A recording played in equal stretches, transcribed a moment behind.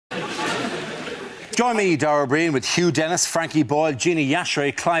Join me, Dara Breen, with Hugh Dennis, Frankie Boyle, Jeannie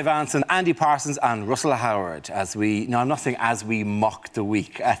Yashray, Clive Anson, Andy Parsons and Russell Howard as we... No, I'm not saying as we mock the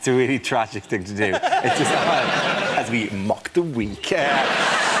week. That's a really tragic thing to do. It's just as we mock the week.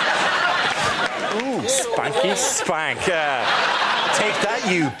 Ooh, spanky spank. Take that,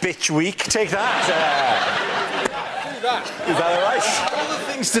 you bitch week. Take that. Is that all right? All the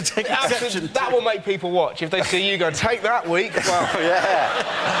things to take exception to. That will make people watch. If they see you go, take that week. Well,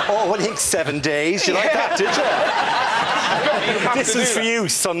 yeah. Oh, what do you think, 7 days? You like that, did you? This is for you,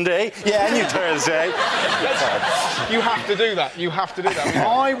 Sunday. Yeah, and you, Thursday. You have to do that. You have to do that.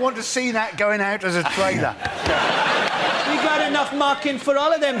 I want to see that going out as a trailer. We got enough mocking for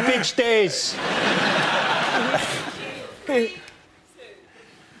all of them bitch days.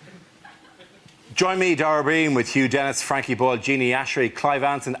 Join me, Dara Breen, with Hugh Dennis, Frankie Boyle, Jeannie Yashray, Clive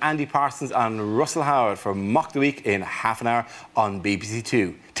Anson, Andy Parsons and Russell Howard for Mock the Week in half an hour on BBC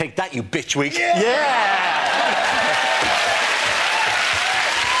Two. Take that, you bitch week. Yeah!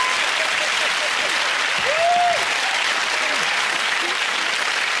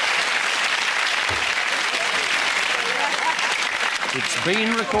 It's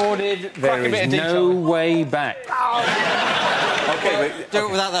been recorded. There is no way back. OK, wait. Do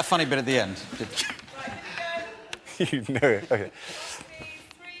it without that funny bit at the end. You know it. OK.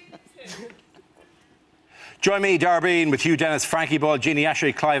 Join me, Dara Breen, with Hugh Dennis, Frankie Boyle, Jeannie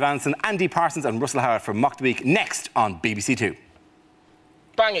Yashray, Clive Anson, Andy Parsons and Russell Howard for Mock the Week next on BBC Two.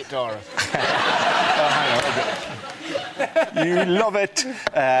 Bang it, Dara. You love it.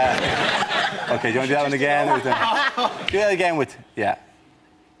 OK, do you want to do that one again? Do that again with... Yeah.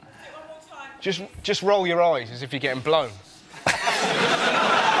 Just roll your eyes as if you're getting blown.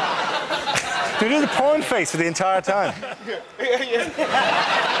 Do you do the porn face for the entire time? Yeah.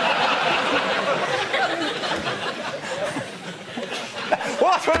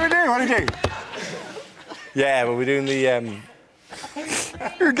 What? What are we doing? What are we doing? Yeah, well, we're doing the...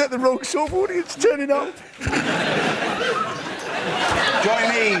 You get the wrong sort of audience turning up. Join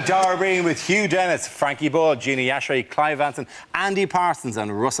me, Dara Breen, with Hugh Dennis, Frankie Boyle, Jeannie Yashray, Clive Anson, Andy Parsons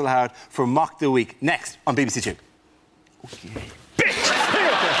and Russell Howard for Mock the Week next on BBC Two. Okay.